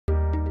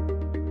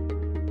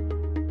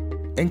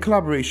In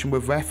collaboration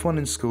with F1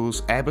 in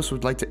schools, Airbus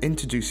would like to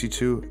introduce you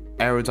to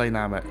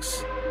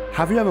aerodynamics.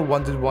 Have you ever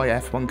wondered why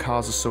F1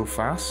 cars are so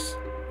fast?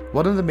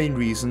 One of the main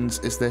reasons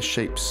is their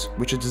shapes,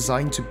 which are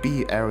designed to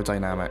be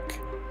aerodynamic.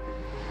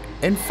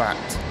 In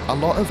fact, a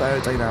lot of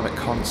aerodynamic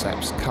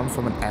concepts come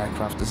from an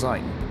aircraft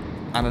design,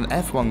 and an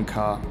F1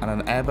 car and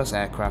an Airbus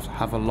aircraft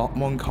have a lot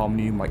more in common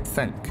than you might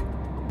think.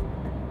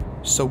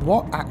 So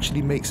what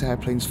actually makes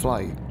airplanes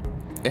fly?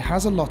 It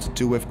has a lot to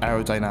do with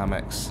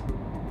aerodynamics.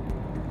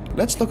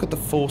 Let's look at the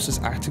forces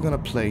acting on a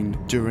plane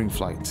during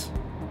flight.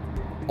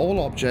 All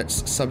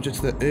objects subject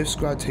to the Earth's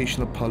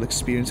gravitational pull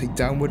experience a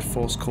downward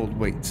force called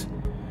weight.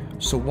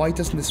 So why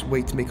doesn't this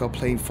weight make our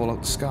plane fall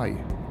out the sky?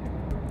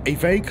 A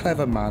very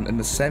clever man in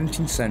the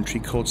 17th century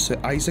called Sir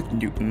Isaac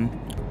Newton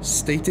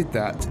stated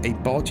that a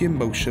body in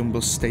motion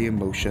will stay in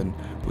motion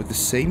with the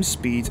same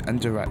speed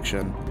and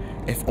direction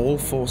if all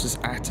forces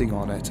acting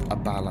on it are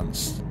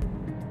balanced.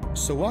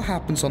 So what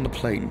happens on the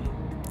plane?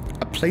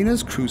 A plane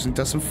as cruising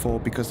doesn't fall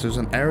because there's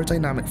an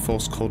aerodynamic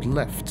force called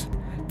lift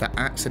that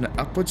acts in an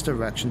upwards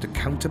direction to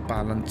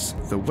counterbalance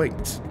the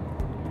weight.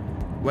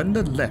 When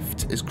the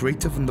lift is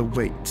greater than the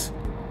weight,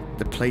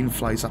 the plane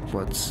flies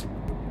upwards.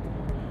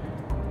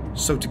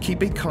 So to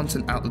keep a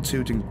constant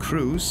altitude in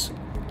cruise,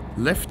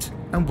 lift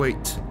and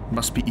weight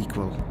must be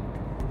equal.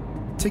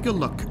 Take a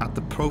look at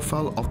the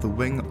profile of the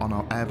wing on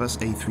our Airbus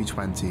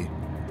A320.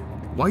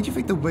 Why do you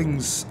think the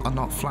wings are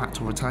not flat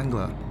or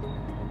rectangular?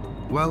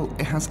 Well,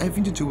 it has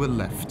everything to do with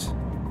lift.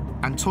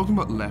 And talking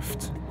about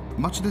lift,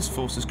 much of this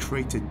force is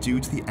created due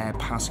to the air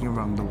passing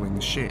around the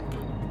wing's shape.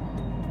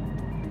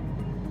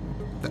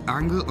 The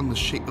angle and the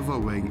shape of our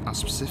wing are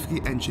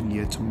specifically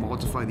engineered to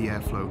modify the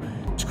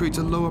airflow to create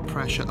a lower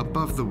pressure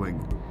above the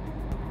wing.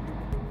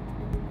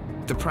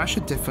 The pressure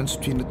difference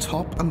between the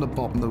top and the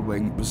bottom of the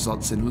wing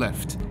results in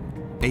lift,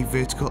 a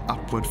vertical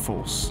upward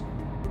force.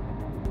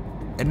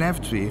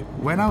 Inevitably,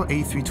 when our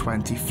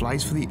A320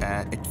 flies through the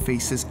air, it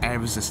faces air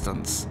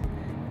resistance.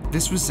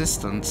 This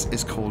resistance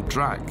is called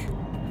drag.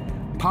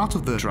 Part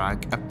of the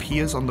drag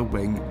appears on the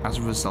wing as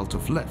a result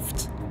of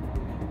lift.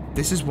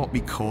 This is what we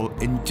call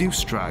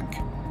induced drag.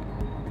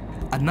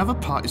 Another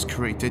part is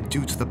created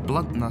due to the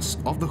bluntness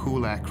of the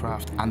whole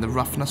aircraft and the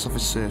roughness of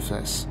its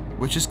surface,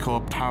 which is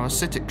called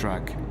parasitic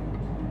drag.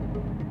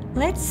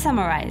 Let's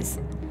summarize.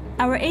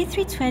 Our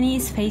A320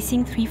 is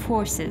facing three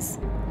forces: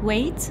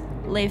 weight,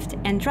 lift,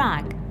 and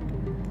drag.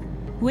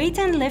 Weight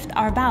and lift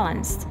are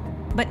balanced,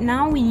 but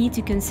now we need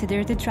to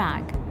consider the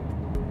drag.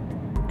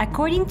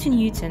 According to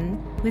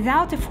Newton,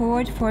 without a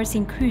forward force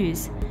in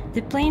cruise,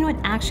 the plane would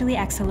actually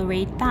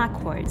accelerate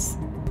backwards.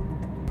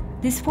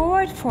 This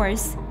forward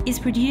force is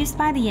produced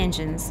by the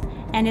engines,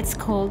 and it's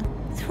called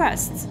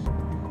thrust.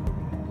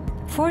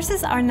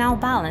 Forces are now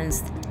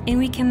balanced, and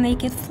we can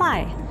make it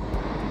fly.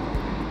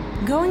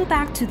 Going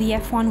back to the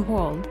F1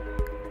 world,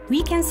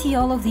 we can see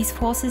all of these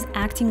forces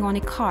acting on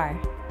a car.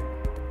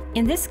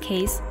 In this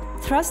case,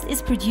 thrust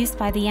is produced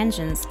by the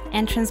engines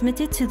and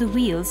transmitted to the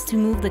wheels to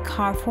move the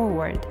car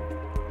forward.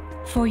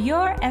 For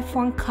your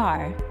F1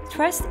 car,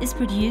 thrust is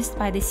produced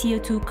by the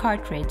CO2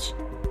 cartridge.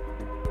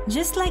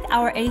 Just like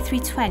our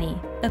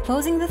A320,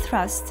 opposing the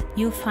thrust,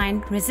 you'll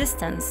find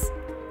resistance,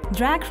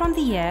 drag from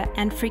the air,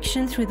 and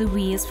friction through the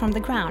wheels from the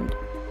ground.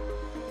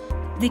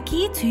 The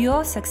key to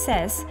your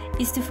success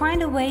is to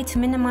find a way to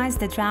minimize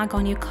the drag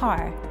on your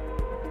car.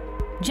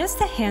 Just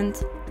a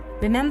hint,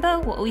 remember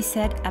what we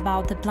said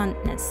about the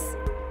bluntness.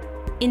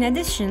 In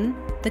addition,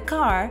 the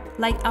car,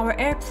 like our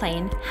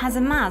airplane, has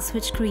a mass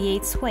which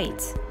creates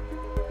weight.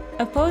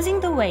 Opposing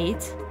the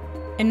weight,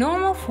 a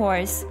normal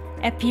force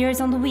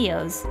appears on the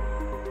wheels.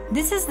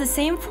 This is the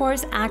same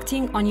force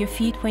acting on your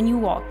feet when you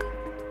walk.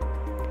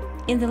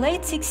 In the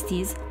late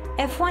 60s,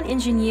 F1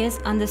 engineers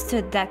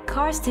understood that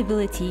car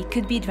stability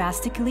could be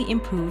drastically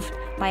improved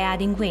by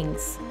adding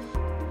wings.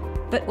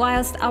 But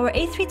whilst our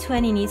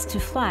A320 needs to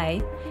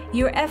fly,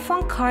 your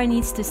F1 car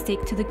needs to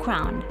stick to the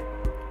ground.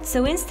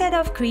 So instead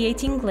of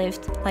creating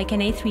lift like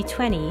an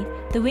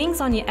A320, the wings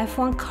on your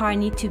F1 car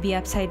need to be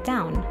upside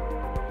down.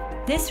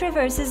 This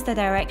reverses the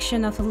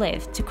direction of the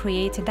lift to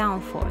create a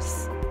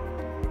downforce.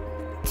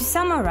 To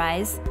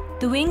summarize,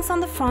 the wings on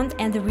the front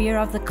and the rear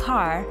of the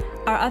car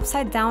are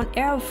upside-down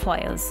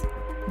aerofoils,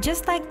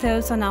 just like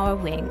those on our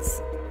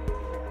wings.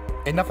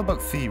 Enough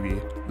about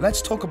theory,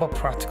 let's talk about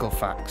practical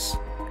facts.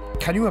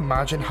 Can you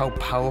imagine how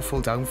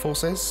powerful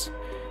downforce is?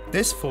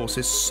 This force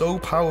is so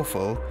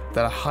powerful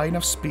that at high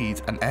enough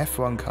speed an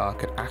F1 car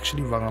could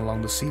actually run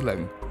along the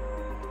ceiling.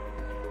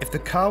 If the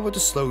car were to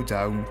slow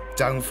down,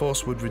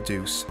 downforce would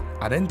reduce,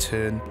 and in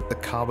turn, the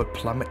car would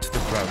plummet to the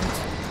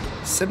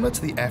ground. Similar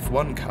to the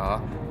F1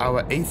 car,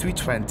 our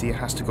A320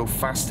 has to go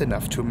fast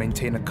enough to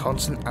maintain a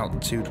constant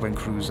altitude when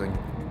cruising.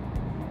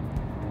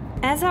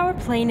 As our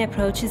plane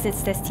approaches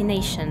its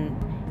destination,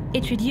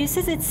 it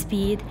reduces its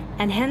speed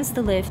and hence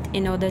the lift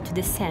in order to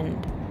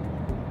descend.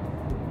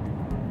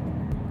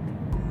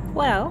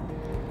 Well,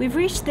 we've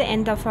reached the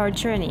end of our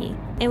journey,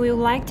 and we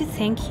would like to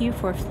thank you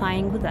for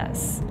flying with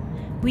us.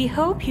 We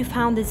hope you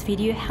found this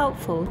video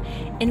helpful,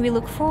 and we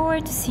look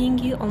forward to seeing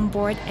you on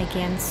board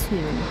again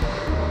soon.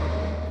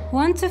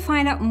 Want to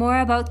find out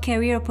more about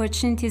career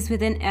opportunities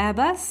within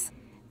Airbus?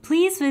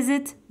 Please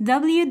visit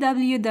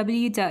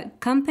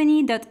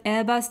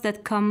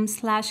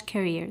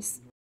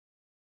www.company.airbus.com/careers.